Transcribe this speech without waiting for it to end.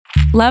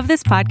Love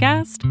this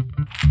podcast?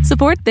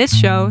 Support this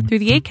show through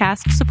the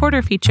Acast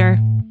supporter feature.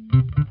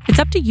 It's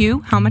up to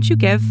you how much you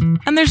give,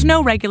 and there's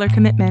no regular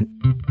commitment.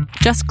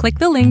 Just click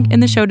the link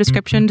in the show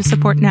description to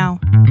support now.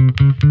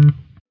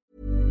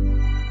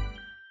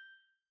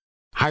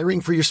 Hiring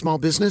for your small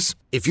business?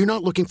 If you're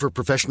not looking for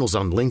professionals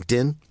on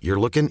LinkedIn, you're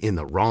looking in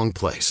the wrong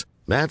place.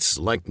 That's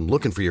like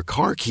looking for your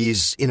car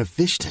keys in a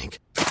fish tank.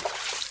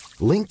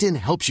 LinkedIn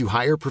helps you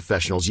hire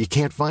professionals you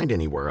can't find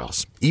anywhere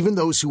else, even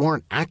those who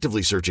aren't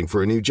actively searching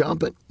for a new job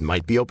but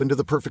might be open to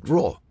the perfect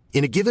role.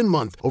 In a given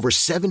month, over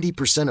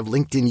 70% of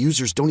LinkedIn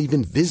users don't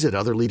even visit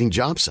other leading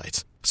job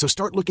sites. So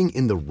start looking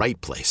in the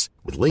right place.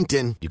 With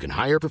LinkedIn, you can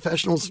hire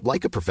professionals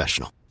like a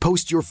professional.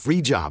 Post your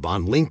free job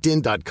on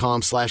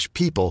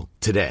linkedin.com/people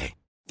today.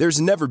 There's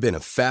never been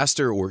a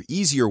faster or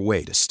easier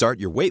way to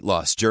start your weight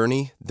loss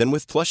journey than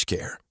with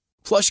PlushCare.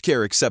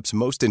 PlushCare accepts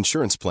most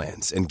insurance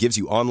plans and gives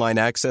you online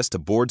access to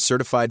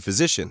board-certified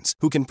physicians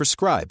who can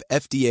prescribe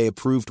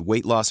FDA-approved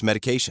weight loss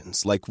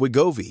medications like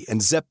Wegovy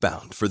and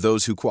Zepbound for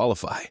those who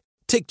qualify.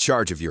 Take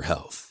charge of your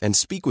health and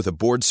speak with a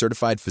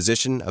board-certified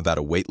physician about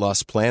a weight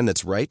loss plan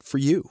that's right for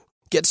you.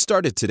 Get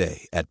started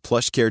today at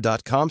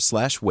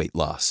plushcare.com/weight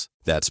loss.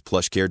 That's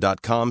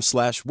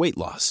plushcare.com/weight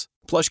loss.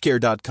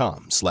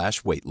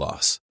 plushcare.com/weight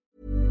loss.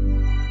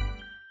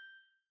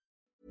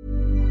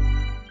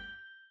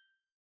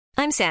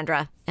 I'm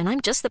Sandra, and I'm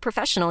just the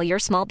professional your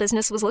small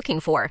business was looking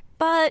for.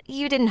 But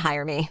you didn't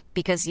hire me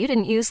because you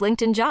didn't use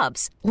LinkedIn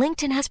Jobs.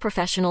 LinkedIn has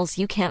professionals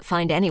you can't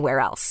find anywhere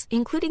else,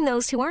 including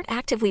those who aren't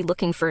actively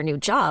looking for a new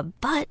job,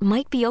 but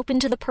might be open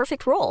to the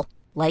perfect role,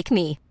 like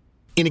me.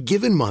 In a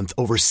given month,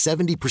 over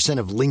 70%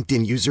 of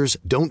LinkedIn users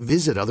don't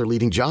visit other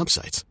leading job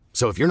sites.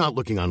 So if you're not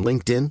looking on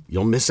LinkedIn,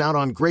 you'll miss out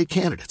on great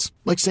candidates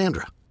like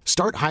Sandra.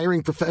 Start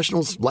hiring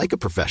professionals like a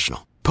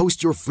professional.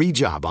 Post your free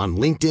job on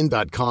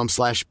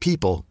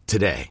linkedin.com/people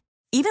today.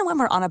 Even when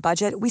we're on a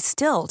budget, we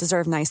still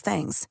deserve nice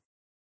things.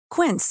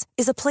 Quince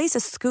is a place to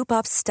scoop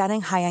up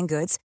stunning high-end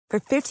goods for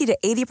 50 to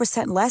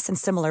 80% less than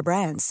similar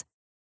brands.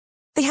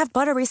 They have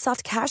buttery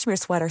soft cashmere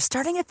sweaters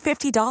starting at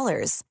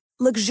 $50,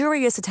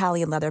 luxurious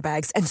Italian leather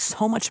bags, and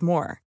so much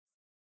more.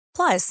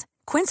 Plus,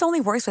 Quince only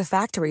works with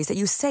factories that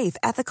use safe,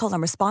 ethical,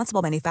 and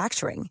responsible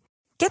manufacturing.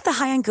 Get the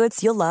high-end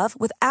goods you'll love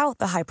without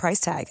the high price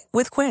tag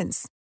with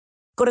Quince.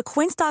 Go to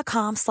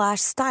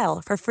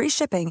quince.com/style for free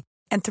shipping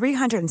and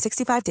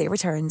 365-day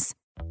returns.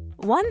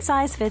 One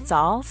size fits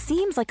all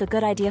seems like a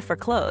good idea for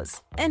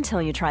clothes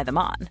until you try them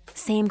on.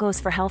 Same goes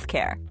for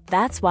healthcare.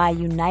 That's why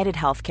United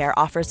Healthcare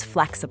offers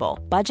flexible,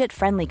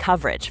 budget-friendly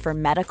coverage for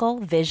medical,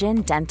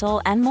 vision,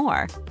 dental, and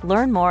more.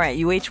 Learn more at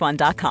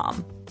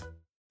uh1.com.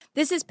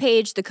 This is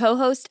Paige, the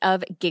co-host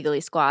of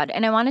Giggly Squad,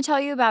 and I want to tell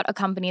you about a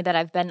company that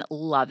I've been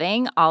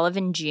loving, Olive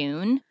 &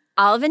 June.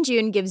 Olive &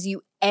 June gives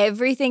you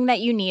everything that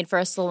you need for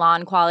a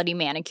salon-quality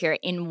manicure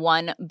in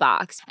one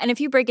box. And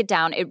if you break it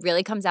down, it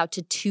really comes out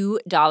to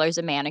 $2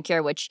 a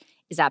manicure, which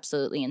is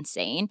absolutely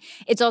insane.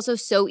 It's also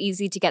so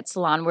easy to get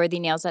salon-worthy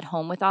nails at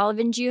home with Olive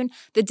 & June.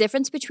 The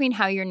difference between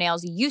how your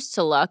nails used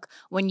to look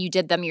when you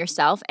did them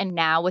yourself and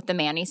now with the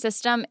Mani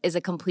system is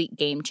a complete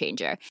game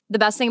changer. The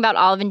best thing about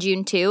Olive &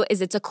 June, too,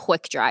 is it's a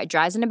quick dry.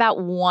 Dries in about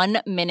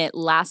 1 minute,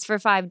 lasts for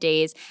 5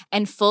 days,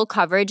 and full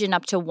coverage in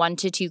up to 1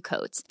 to 2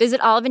 coats.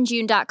 Visit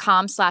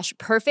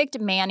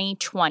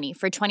oliveandjune.com/perfectmani20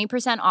 for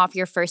 20% off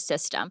your first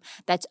system.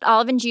 That's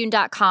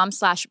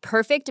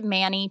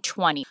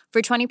oliveandjune.com/perfectmani20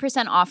 for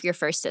 20% off your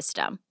first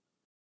system.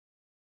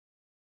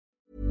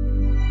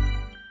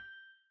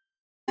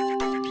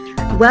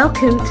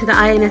 Welcome to the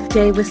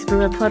INFJ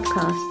Whisperer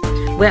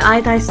podcast, where I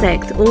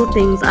dissect all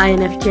things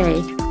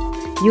INFJ.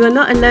 You are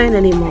not alone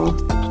anymore.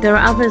 There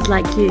are others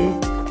like you.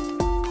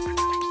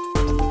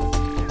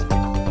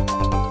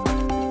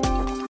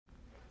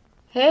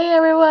 Hey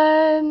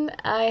everyone!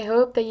 I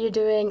hope that you're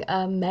doing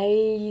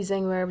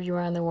amazing wherever you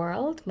are in the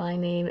world. My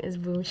name is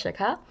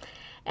Vushaka,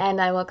 and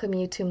I welcome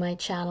you to my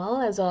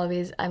channel. As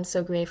always, I'm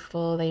so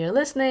grateful that you're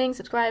listening,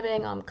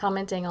 subscribing,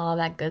 commenting, all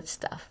that good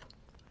stuff.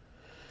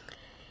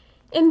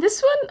 In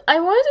this one, I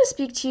wanted to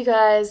speak to you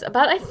guys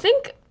about, I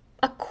think,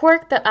 a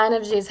quirk that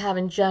INFJs have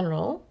in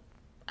general.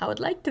 I would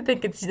like to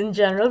think it's in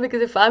general,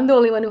 because if I'm the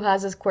only one who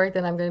has this quirk,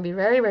 then I'm going to be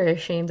very, very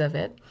ashamed of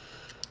it.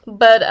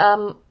 But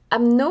I've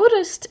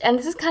noticed, and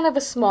this is kind of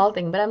a small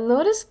thing, but I've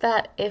noticed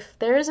that if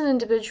there is an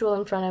individual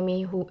in front of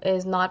me who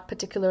is not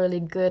particularly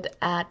good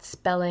at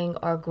spelling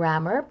or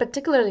grammar,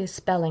 particularly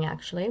spelling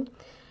actually,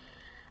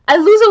 I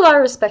lose a lot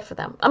of respect for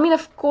them. I mean,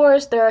 of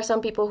course, there are some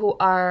people who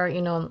are,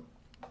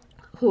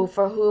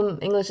 for whom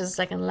English is a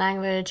second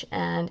language,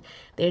 and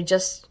they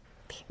just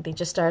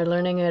started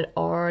learning it,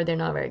 or they're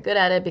not very good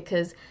at it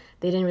because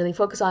they didn't really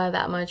focus on it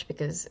that much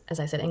because, as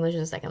I said, English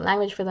is a second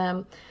language for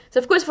them. So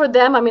of course for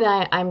them, I mean,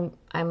 I'm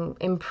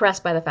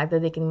impressed by the fact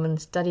that they can even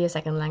study a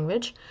second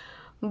language.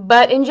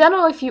 But in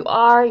general, if you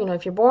are,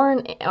 if you're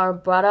born or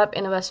brought up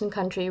in a Western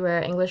country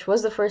where English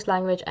was the first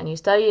language and you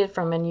studied it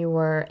from when you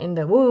were in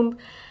the womb,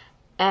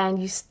 and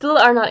you still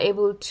are not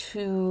able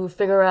to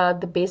figure out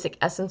the basic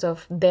essence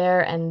of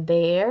there and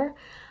there,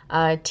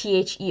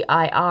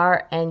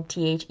 THEIR and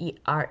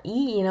THERE,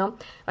 you know,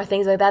 or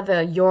things like that,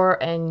 the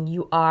your and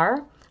you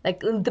are.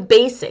 Like the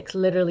basics,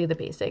 literally the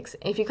basics.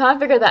 If you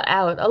can't figure that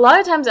out, a lot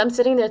of times I'm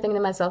sitting there thinking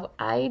to myself,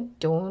 I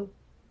don't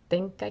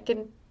think I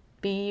can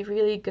be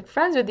really good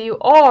friends with you.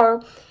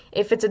 Or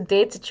if it's a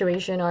date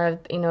situation, or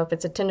you know, if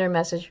it's a Tinder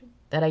message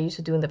that I used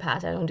to do in the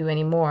past, I don't do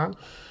anymore.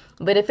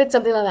 But if it's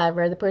something like that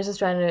where the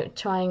person's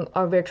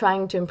or we're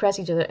trying to impress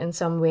each other in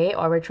some way,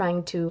 or we're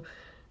trying to,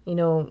 you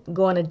know,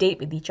 go on a date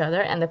with each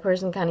other, and the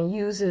person kind of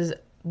uses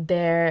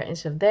their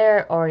instead of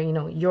their, or, you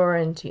know, your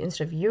instead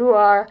of you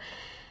are.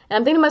 And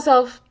I'm thinking to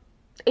myself,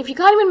 if you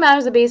can't even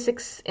manage the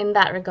basics in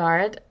that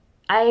regard,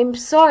 I'm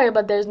sorry,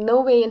 but there's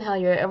no way in hell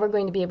you're ever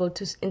going to be able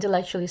to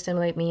intellectually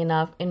stimulate me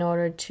enough in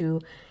order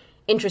to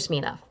interest me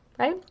enough,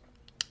 right?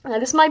 Now,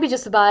 this might be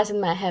just a bias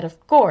in my head, of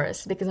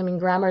course, because, I mean,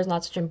 grammar is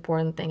not such an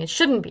important thing. It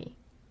shouldn't be,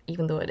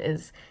 even though it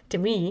is to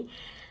me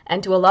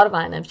and to a lot of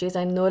INFJs.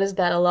 I've noticed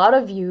that a lot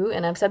of you,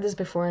 and I've said this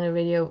before in a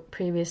video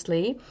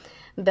previously,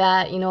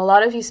 that, you know, a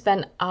lot of you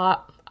spend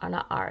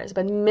not hours,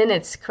 but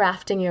minutes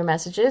crafting your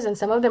messages, and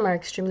some of them are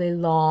extremely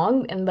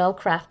long and well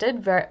crafted,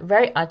 very,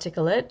 very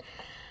articulate.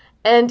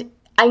 And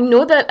I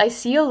know that I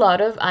see a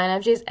lot of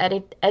INFJs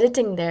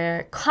editing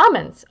their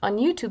comments on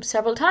YouTube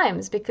several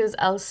times, because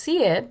I'll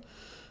see it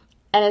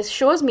and it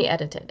shows me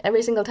edited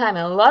every single time.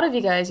 And a lot of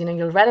you guys, you know,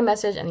 you'll write a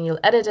message and you'll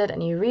edit it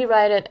and you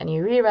rewrite it and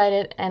you rewrite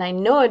it. And I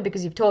know it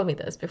because you've told me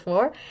this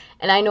before,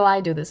 and I know I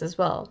do this as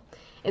well.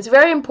 It's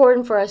very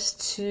important for us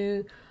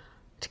to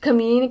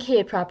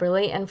communicate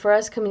properly, and for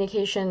us,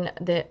 communication,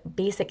 the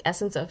basic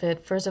essence of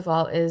it, first of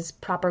all, is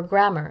proper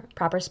grammar,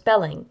 proper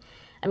spelling.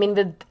 I mean,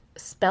 with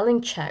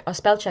spelling check or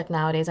spell check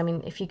nowadays, I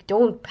mean, if you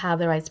don't have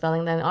the right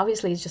spelling, then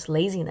obviously it's just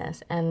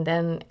laziness, and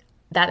then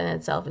that in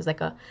itself is like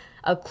a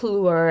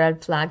clue or a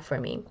red flag for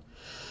me.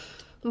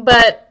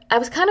 But I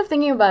was kind of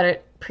thinking about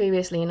it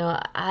previously, you know,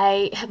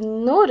 I have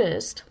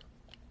noticed,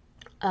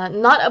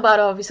 not about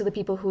obviously the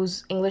people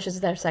whose English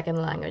is their second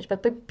language,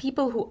 but the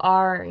people who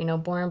are, you know,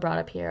 born and brought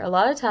up here, a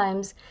lot of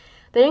times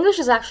their English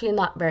is actually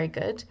not very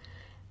good.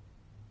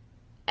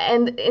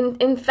 And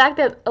in fact,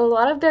 that a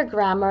lot of their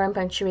grammar and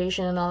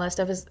punctuation and all that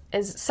stuff is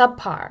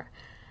subpar.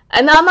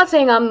 And now I'm not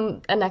saying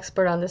I'm an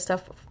expert on this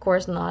stuff, of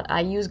course not.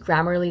 I use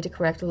Grammarly to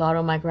correct a lot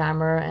of my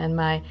grammar and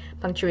my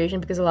punctuation,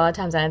 because a lot of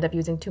times I end up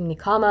using too many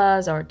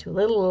commas or too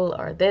little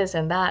or this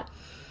and that.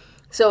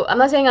 So I'm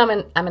not saying I'm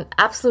an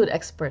absolute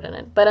expert in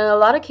it, but in a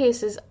lot of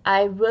cases,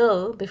 I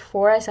will,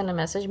 before I send a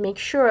message, make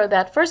sure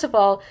that, first of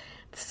all,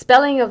 the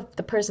spelling of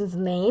the person's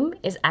name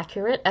is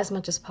accurate as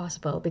much as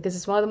possible, because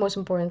it's one of the most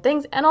important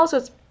things, and also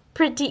it's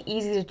pretty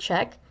easy to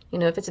check. You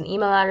know, if it's an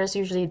email address,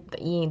 usually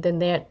then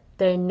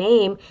their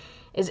name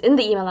is in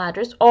the email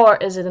address, or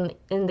is it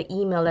in the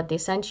email that they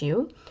sent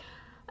you.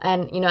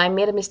 And, you know, I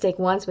made a mistake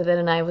once with it,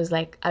 and I was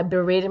like, I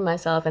berated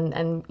myself,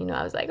 and you know,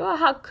 I was like, oh,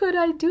 how could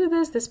I do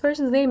this? This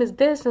person's name is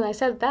this, and I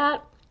said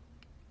that.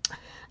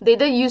 They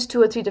did use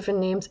 2 or 3 different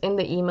names in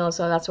the email,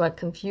 so that's what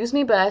confused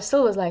me, but I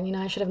still was like, you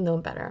know, I should have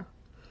known better.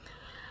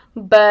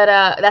 But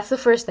that's the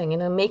first thing, you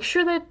know, make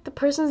sure that the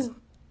person's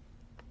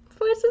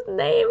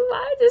name,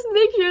 I just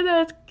make sure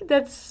that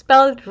that's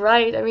spelled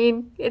right. I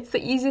mean, it's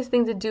the easiest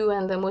thing to do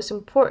and the most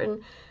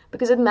important,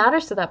 because it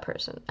matters to that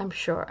person, I'm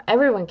sure.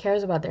 Everyone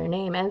cares about their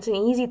name, and it's an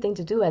easy thing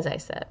to do, as I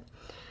said.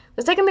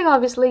 The second thing,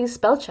 obviously, is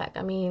spell check.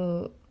 I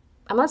mean,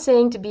 I'm not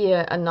saying to be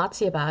a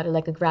Nazi about it,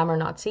 like a grammar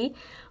Nazi,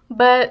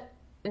 but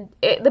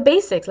the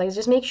basics, like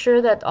just make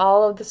sure that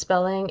all of the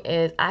spelling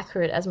is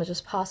accurate as much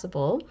as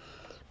possible,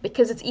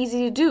 because it's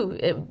easy to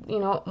do. You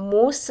know,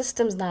 most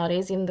systems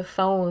nowadays, even the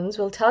phones,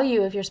 will tell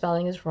you if your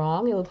spelling is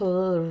wrong. It'll put a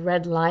little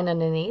red line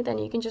underneath, and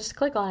you can just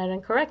click on it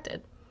and correct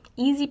it.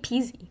 Easy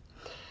peasy.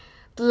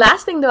 The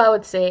last thing, though, I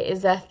would say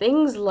is that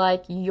things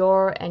like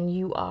your and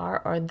you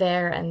are, or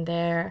there and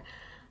there,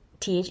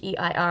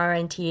 THEIR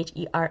and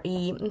THERE,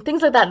 and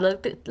things like that,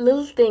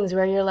 little things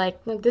where you're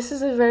like, no, this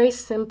is a very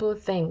simple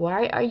thing.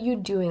 Why are you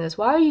doing this?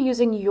 Why are you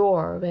using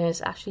your when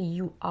it's actually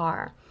you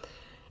are?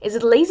 Is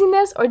it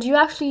laziness, or do you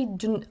actually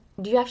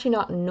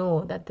not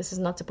know that this is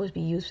not supposed to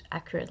be used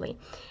accurately?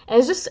 And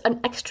it's just an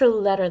extra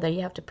letter that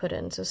you have to put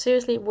in. So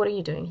seriously, what are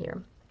you doing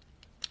here?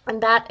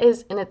 And that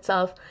is in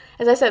itself,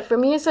 as I said, for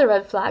me, it's a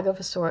red flag of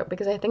a sort,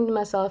 because I think to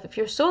myself, if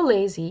you're so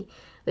lazy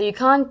that you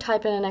can't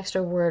type in an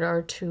extra word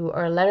or two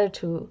or a letter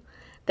to,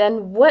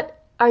 then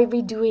what are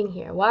we doing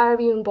here? Why are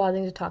we even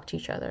bothering to talk to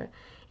each other?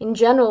 In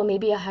general,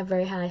 maybe I have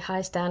very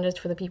high standards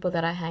for the people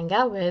that I hang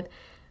out with,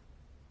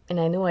 and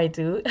I know I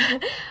do,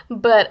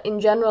 but in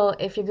general,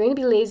 if you're going to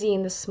be lazy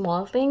in the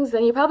small things,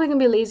 then you're probably going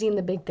to be lazy in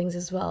the big things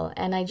as well.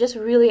 And I just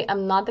really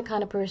am not the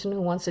kind of person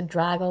who wants to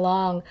drag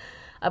along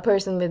a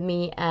person with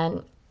me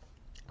and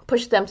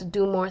push them to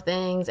do more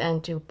things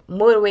and to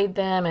motivate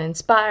them and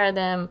inspire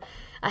them.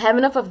 I have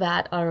enough of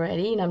that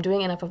already. You know, I'm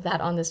doing enough of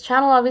that on this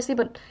channel, obviously,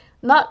 but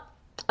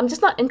I'm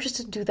just not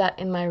interested to do that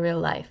in my real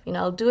life. You know,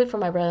 I'll do it for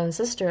my brother and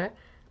sister,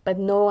 but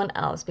no one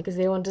else, because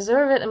they won't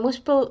deserve it, and most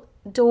people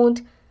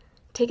don't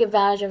take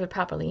advantage of it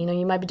properly. You know,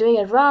 you might be doing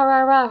it, rah,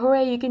 rah, rah,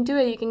 hooray, you can do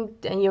it, you can,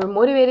 and you're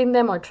motivating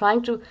them or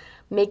trying to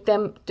make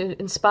them, to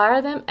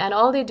inspire them, and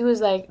all they do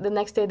is like the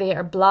next day they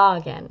are blah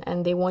again,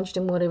 and they want you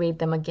to motivate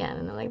them again.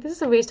 And I'm like, this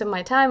is a waste of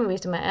my time, a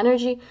waste of my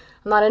energy.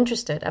 I'm not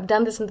interested. I've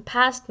done this in the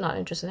past, not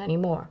interested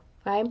anymore,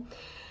 right?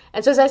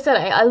 And so as I said,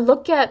 I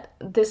look at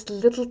this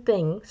little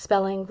thing,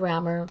 spelling,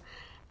 grammar,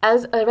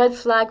 as a red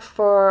flag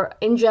for,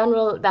 in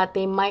general, that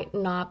they might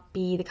not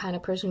be the kind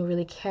of person who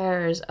really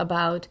cares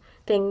about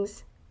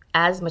things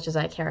as much as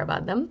I care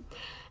about them.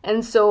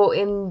 And so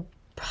in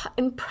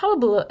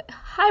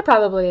high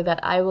probability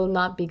that I will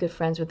not be good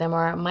friends with them,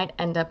 or I might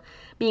end up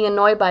being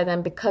annoyed by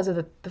them because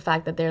of the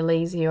fact that they're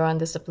lazy or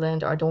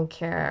undisciplined or don't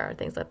care or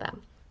things like that.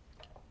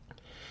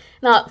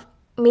 Now,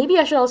 maybe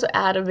I should also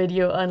add a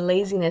video on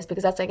laziness,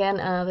 because that's, again,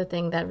 another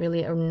thing that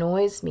really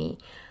annoys me.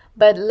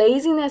 But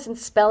laziness in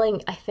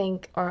spelling, I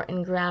think, or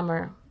in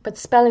grammar, but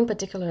spelling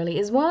particularly,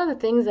 is one of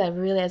the things that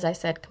really, as I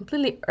said,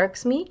 completely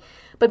irks me,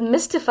 but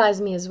mystifies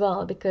me as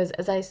well, because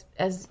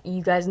as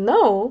you guys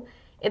know,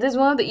 it is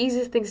one of the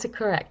easiest things to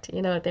correct.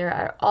 You know, there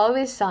are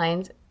always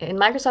signs. In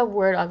Microsoft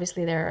Word,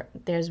 obviously,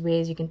 there's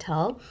ways you can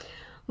tell.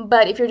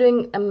 But if you're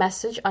doing a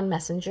message on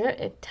Messenger,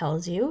 it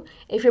tells you.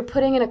 If you're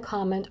putting in a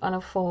comment on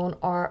a phone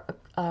or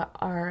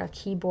a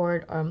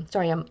keyboard, or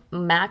a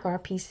Mac or a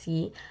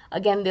PC,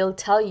 again, they'll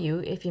tell you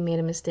if you made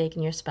a mistake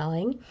in your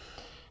spelling.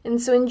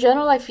 And so in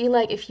general, I feel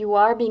like if you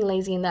are being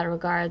lazy in that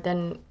regard,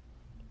 then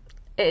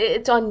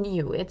it's on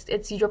you.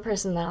 It's your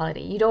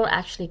personality. You don't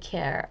actually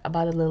care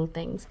about the little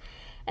things.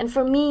 And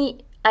for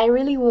me, I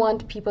really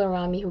want people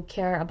around me who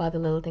care about the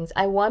little things.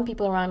 I want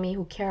people around me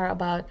who care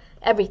about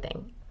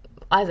everything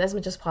as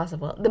much as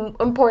possible, the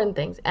important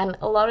things. And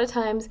a lot of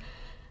times,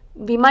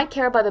 we might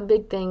care about the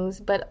big things,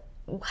 but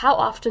how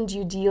often do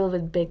you deal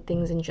with big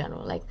things in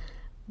general? Like,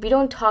 we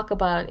don't talk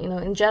about,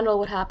 in general,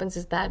 what happens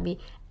is that we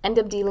end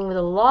up dealing with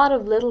a lot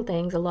of little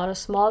things, a lot of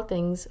small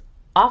things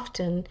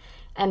often,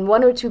 and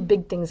one or two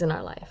big things in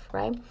our life,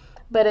 right?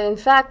 But in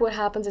fact, what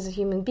happens as a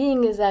human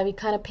being is that we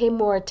kind of pay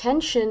more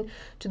attention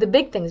to the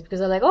big things, because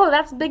they're like, oh,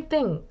 that's a big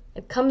thing.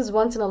 It comes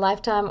once in a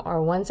lifetime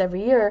or once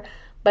every year,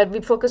 but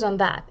we focus on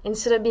that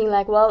instead of being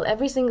like, well,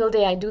 every single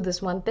day I do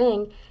this one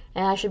thing,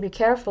 and I should be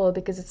careful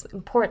because it's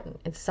important.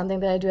 It's something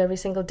that I do every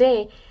single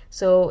day.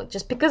 So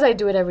just because I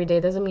do it every day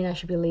doesn't mean I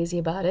should be lazy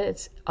about it.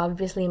 It's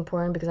obviously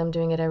important because I'm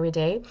doing it every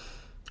day.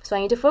 So I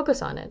need to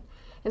focus on it.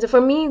 And so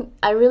for me,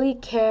 I really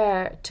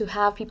care to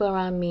have people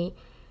around me.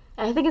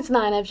 And I think it's an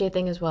INFJ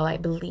thing as well, I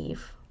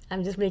believe.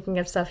 I'm just making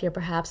up stuff here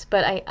perhaps.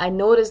 But I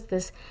noticed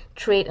this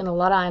trait in a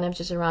lot of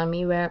INFJs around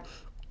me, where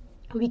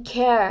we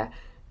care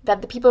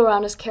that the people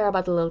around us care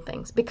about the little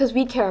things because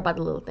we care about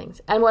the little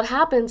things. And what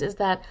happens is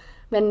that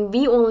when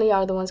we only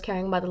are the ones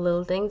caring about the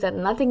little things, that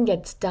nothing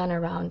gets done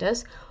around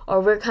us, or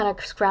we're kind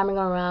of scrambling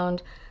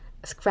around,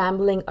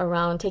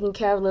 taking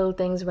care of little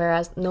things,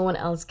 whereas no one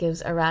else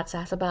gives a rat's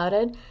ass about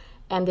it.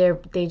 And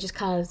they just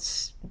kind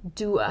of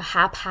do a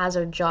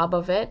haphazard job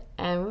of it.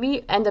 And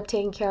we end up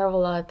taking care of a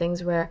lot of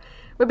things where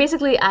we're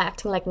basically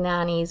acting like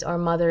nannies or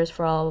mothers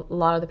for a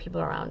lot of the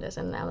people around us.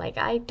 And I'm like,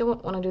 I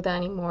don't want to do that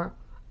anymore.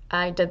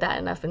 I did that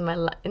enough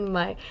in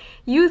my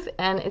youth,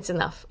 and it's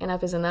enough.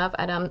 Enough is enough.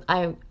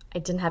 I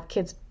didn't have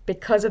kids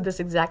because of this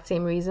exact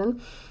same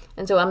reason.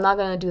 And so I'm not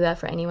going to do that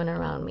for anyone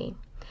around me.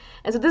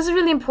 And so this is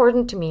really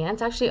important to me. And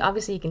it's actually,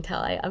 obviously you can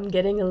tell, I'm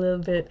getting a little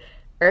bit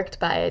irked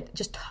by it,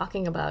 just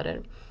talking about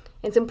it.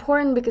 It's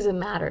important because it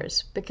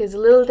matters, because the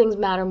little things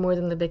matter more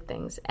than the big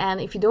things.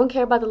 And if you don't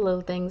care about the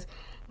little things,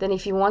 then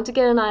if you want to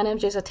get an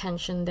INFJ's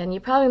attention, then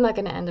you're probably not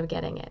going to end up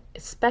getting it,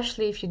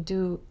 especially if you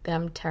do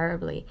them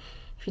terribly.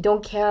 If you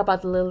don't care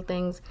about the little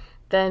things,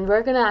 then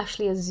we're going to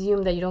actually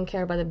assume that you don't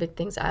care about the big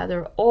things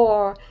either,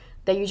 or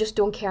that you just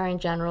don't care in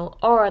general,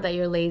 or that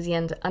you're lazy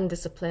and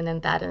undisciplined,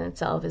 and that in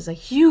itself is a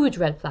huge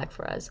red flag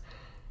for us.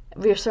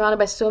 We're surrounded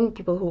by so many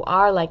people who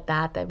are like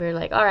that we're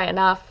like, all right,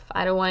 enough.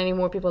 I don't want any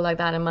more people like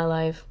that in my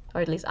life,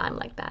 or at least I'm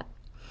like that.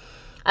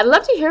 I'd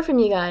love to hear from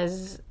you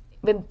guys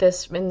with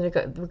this, in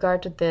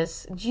regard to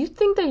this. Do you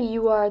think that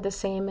you are the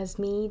same as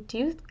me? Do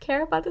you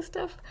care about this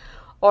stuff?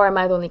 Or am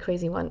I the only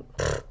crazy one?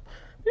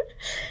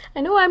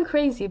 I know I'm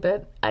crazy,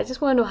 but I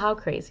just want to know how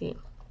crazy.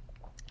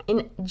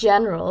 In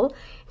general,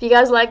 if you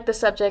guys like the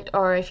subject,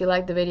 or if you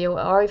like the video,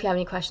 or if you have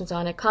any questions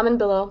on it, comment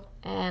below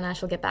and I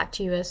shall get back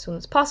to you as soon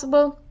as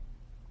possible.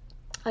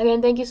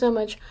 Again, thank you so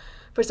much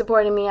for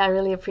supporting me. I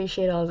really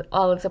appreciate all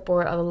the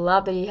support, all the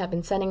love that you have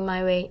been sending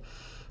my way,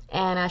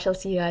 and I shall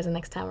see you guys the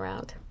next time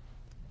around.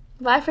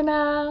 Bye for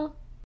now.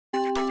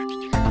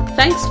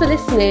 Thanks for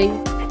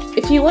listening.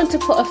 If you want to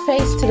put a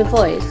face to the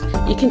voice,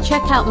 you can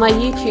check out my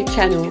YouTube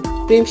channel,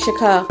 Boom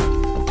Shaka.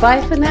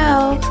 Bye for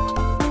now.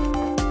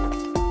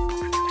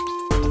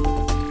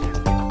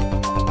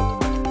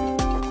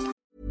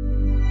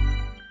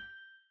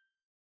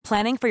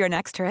 Planning for your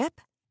next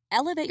trip?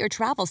 Elevate your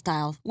travel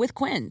style with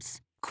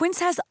Quince. Quince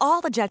has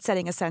all the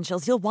jet-setting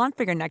essentials you'll want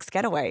for your next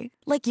getaway,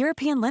 like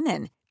European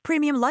linen,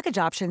 premium luggage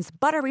options,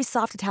 buttery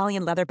soft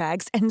Italian leather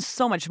bags, and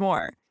so much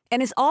more.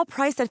 And is all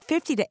priced at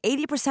 50 to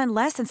 80%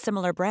 less than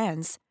similar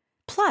brands.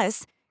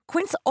 Plus,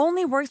 Quince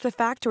only works with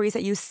factories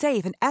that use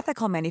safe and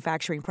ethical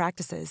manufacturing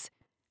practices.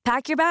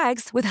 Pack your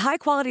bags with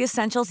high-quality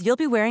essentials you'll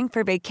be wearing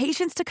for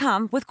vacations to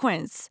come with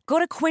Quince. Go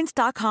to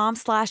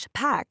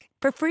quince.com/pack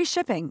for free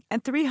shipping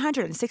and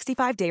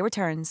 365-day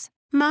returns.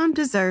 Mom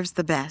deserves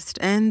the best,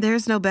 and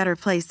there's no better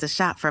place to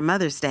shop for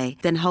Mother's Day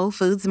than Whole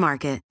Foods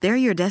Market. They're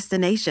your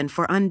destination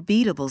for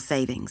unbeatable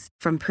savings,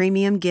 from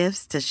premium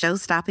gifts to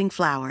show-stopping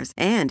flowers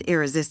and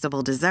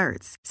irresistible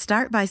desserts.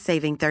 Start by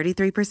saving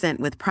 33%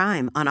 with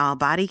Prime on all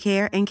body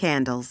care and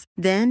candles.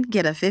 Then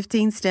get a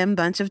 15-stem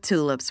bunch of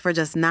tulips for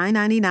just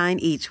 $9.99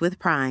 each with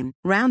Prime.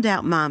 Round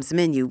out Mom's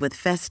menu with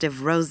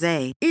festive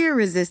rosé,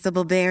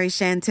 irresistible berry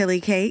chantilly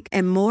cake,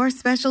 and more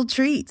special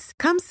treats.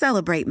 Come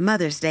celebrate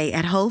Mother's Day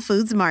at Whole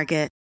Foods Market.